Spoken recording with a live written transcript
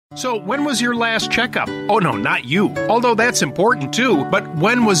So, when was your last checkup? Oh, no, not you. Although that's important too, but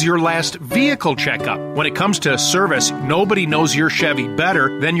when was your last vehicle checkup? When it comes to service, nobody knows your Chevy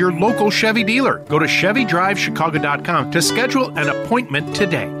better than your local Chevy dealer. Go to ChevyDriveChicago.com to schedule an appointment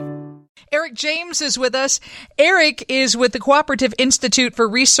today. Eric James is with us. Eric is with the Cooperative Institute for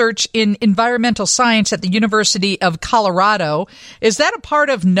Research in Environmental Science at the University of Colorado. Is that a part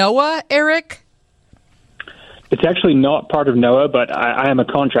of NOAA, Eric? It's actually not part of NOAA, but I am a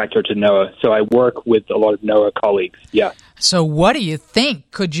contractor to NOAA, so I work with a lot of NOAA colleagues. Yeah. So what do you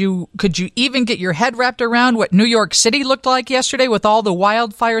think? Could you even get your head wrapped around what New York City looked like yesterday with all the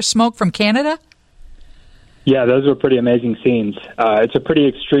wildfire smoke from Canada? Yeah, those were pretty amazing scenes. It's a pretty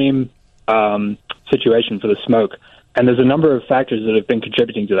extreme situation for the smoke, and there's a number of factors that have been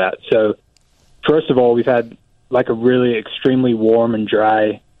contributing to that. So first of all, we've had like a really extremely warm and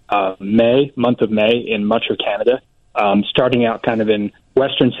dry month of May in much of Canada, starting out kind of in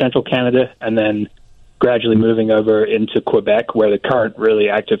western central Canada and then gradually moving over into Quebec where the current really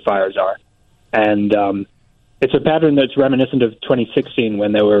active fires are. And it's a pattern that's reminiscent of 2016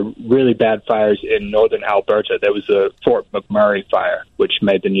 when there were really bad fires in northern Alberta. There was a Fort McMurray fire, which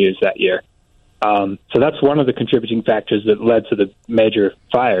made the news that year. So that's one of the contributing factors that led to the major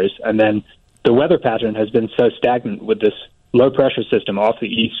fires. And then the weather pattern has been so stagnant with this low-pressure system off the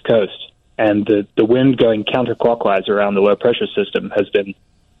East Coast, and the wind going counterclockwise around the low-pressure system has been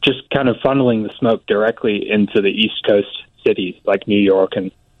just kind of funneling the smoke directly into the East Coast cities like New York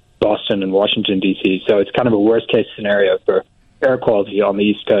and Boston and Washington, D.C. So it's kind of a worst-case scenario for air quality on the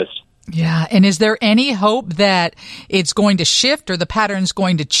East Coast. Yeah, and is there any hope that it's going to shift or the pattern's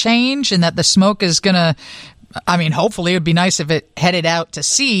going to change and that the smoke is going to, hopefully it would be nice if it headed out to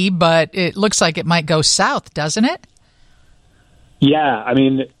sea, but it looks like it might go south, doesn't it? Yeah,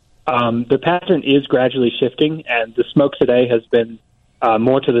 the pattern is gradually shifting, and the smoke today has been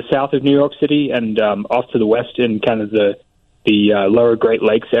more to the south of New York City and off to the west in kind of the lower Great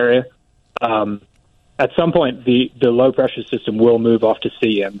Lakes area. At some point, the low-pressure system will move off to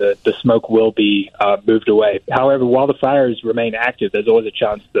sea, and the smoke will be moved away. However, while the fires remain active, there's always a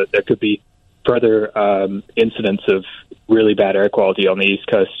chance that there could be further incidents of really bad air quality on the East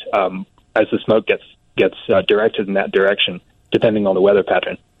Coast as the smoke gets directed in that direction, depending on the weather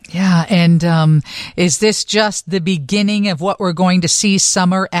pattern. Yeah, and is this just the beginning of what we're going to see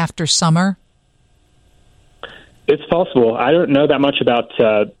summer after summer? It's possible. I don't know that much about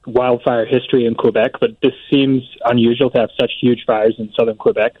wildfire history in Quebec, but this seems unusual to have such huge fires in southern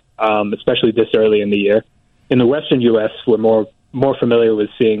Quebec, especially this early in the year. In the western U.S., we're more familiar with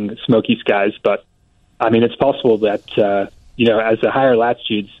seeing smoky skies, but it's possible that as the higher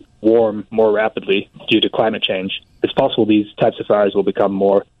latitudes warm more rapidly due to climate change, it's possible these types of fires will become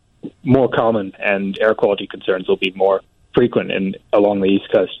more common and air quality concerns will be more frequent along the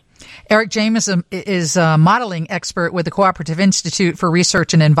East Coast. Eric James is a modeling expert with the Cooperative Institute for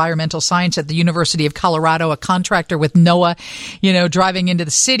Research in Environmental Science at the University of Colorado, a contractor with NOAA. Driving into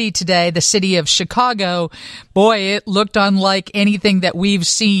the city today, the city of Chicago, boy, it looked unlike anything that we've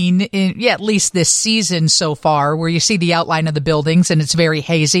seen at least this season so far, where you see the outline of the buildings and it's very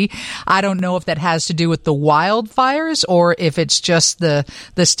hazy. I don't know if that has to do with the wildfires or if it's just the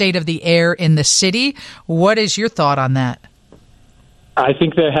state of the air in the city. What is your thought on that? I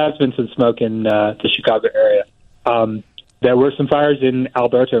think there has been some smoke in the Chicago area. There were some fires in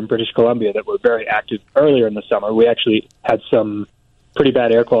Alberta and British Columbia that were very active earlier in the summer. We actually had some pretty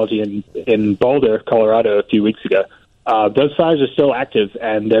bad air quality in Boulder, Colorado, a few weeks ago. Those fires are still active,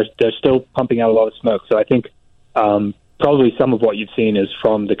 and they're still pumping out a lot of smoke. So I think probably some of what you've seen is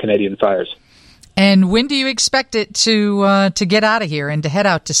from the Canadian fires. And when do you expect it to get out of here and to head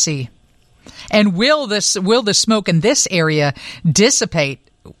out to sea? And will the smoke in this area dissipate?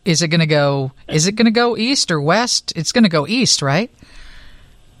 Is it going to go east or west? It's going to go east, right?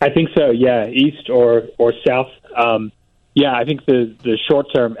 I think so. Yeah, east or south. I think the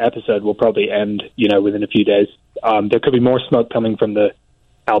short-term episode will probably end, within a few days. There could be more smoke coming from the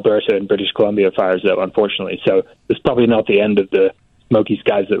Alberta and British Columbia fires, though, unfortunately. So it's probably not the end of the smoky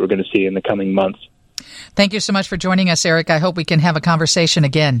skies that we're going to see in the coming months. Thank you so much for joining us, Eric. I hope we can have a conversation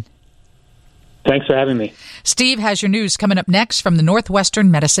again. Thanks for having me. Steve has your news coming up next from the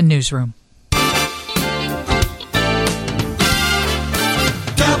Northwestern Medicine Newsroom.